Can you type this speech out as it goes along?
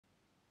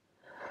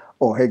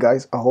Oh, hey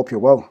guys, I hope you're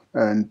well.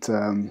 And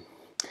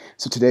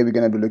so today we're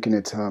going to be looking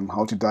at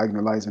how to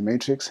diagonalize a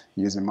matrix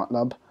using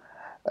MATLAB.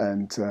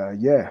 And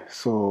yeah,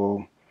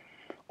 so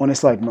on a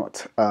side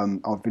note,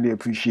 I'd really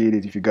appreciate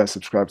it if you guys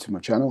subscribe to my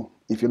channel.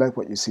 If you like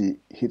what you see,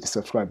 hit the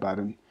subscribe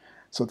button.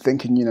 So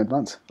thanking you in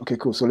advance. Okay,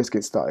 cool. So let's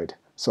get started.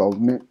 So I'll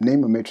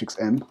name a matrix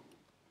M,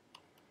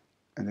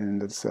 and then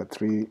that's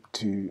 3,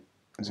 2,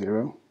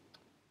 0,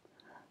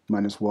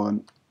 minus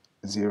 1,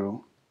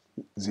 0,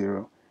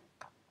 0,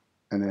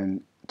 and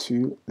then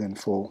 2, then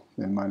 4,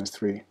 then minus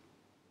 3.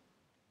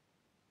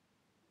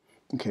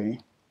 Okay,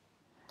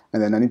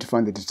 and then I need to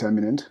find the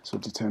determinant. So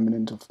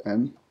determinant of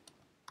M.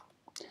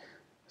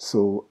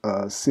 So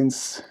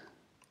since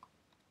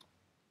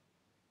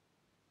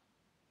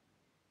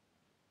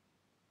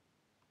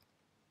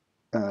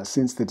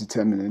the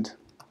determinant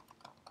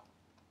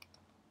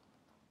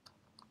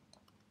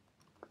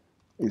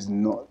is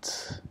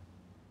not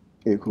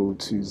equal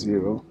to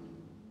 0,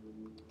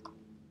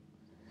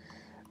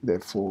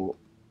 therefore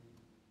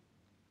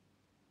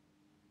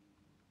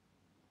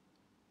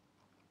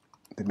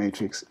the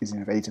matrix is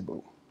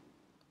invertible.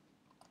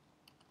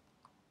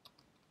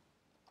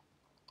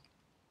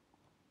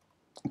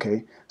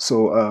 Okay,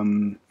 so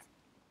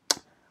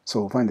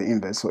so find the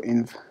inverse. So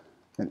inv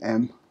and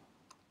M.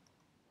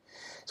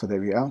 So there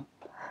we are.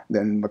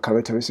 Then the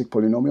characteristic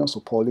polynomial. So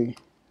poly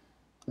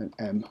and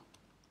M.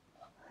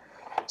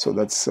 So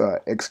that's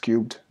x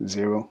cubed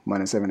 0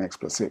 minus 7x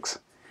plus 6.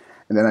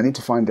 And then I need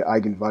to find the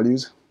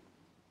eigenvalues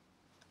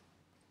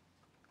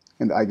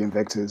and the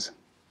eigenvectors.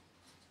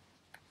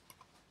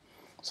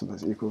 So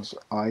that's equals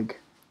eig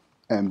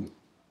M.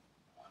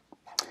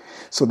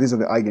 So these are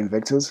the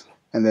eigenvectors,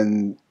 and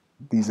then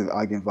these are the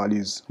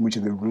eigenvalues, which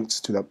are the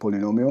roots to that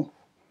polynomial.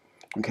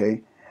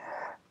 Okay,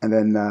 and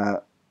then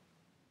then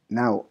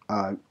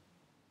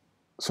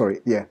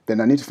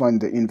I need to find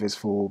the inverse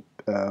for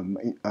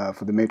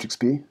the matrix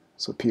P.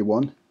 So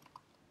P1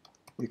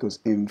 equals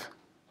inv.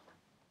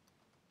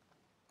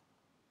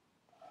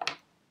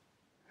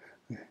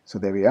 So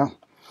there we are.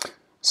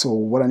 So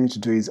what I need to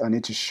do is I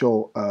need to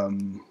show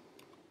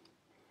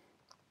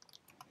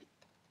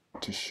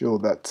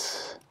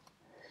that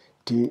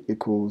D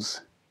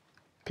equals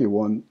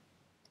P1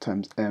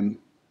 times M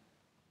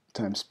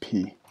times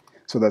P.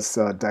 So that's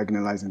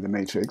diagonalizing the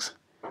matrix.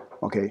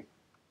 Okay,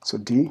 so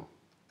D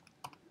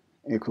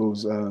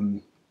equals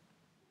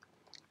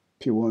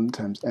P1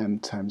 times M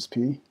times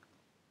P,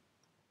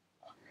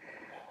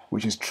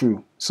 which is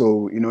true.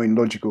 So in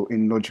logical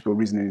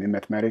reasoning in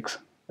mathematics,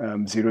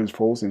 0 is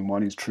false and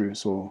 1 is true.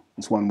 So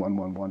it's 1, 1,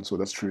 1, 1. So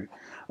that's true.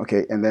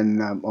 Okay, and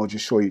then I'll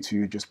just show you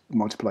to just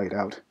multiply it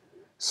out.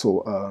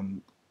 So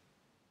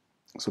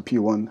so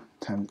P1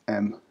 times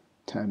M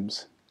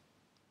times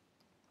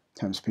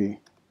P.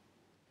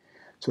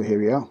 So here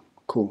we are.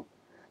 Cool.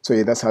 So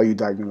yeah, that's how you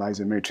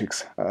diagonalize a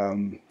matrix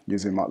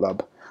using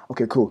MATLAB.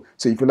 Okay, cool.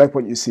 So if you like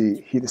what you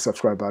see, hit the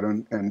subscribe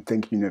button, and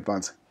thank you in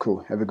advance.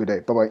 Cool. Have a good day.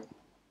 Bye-bye.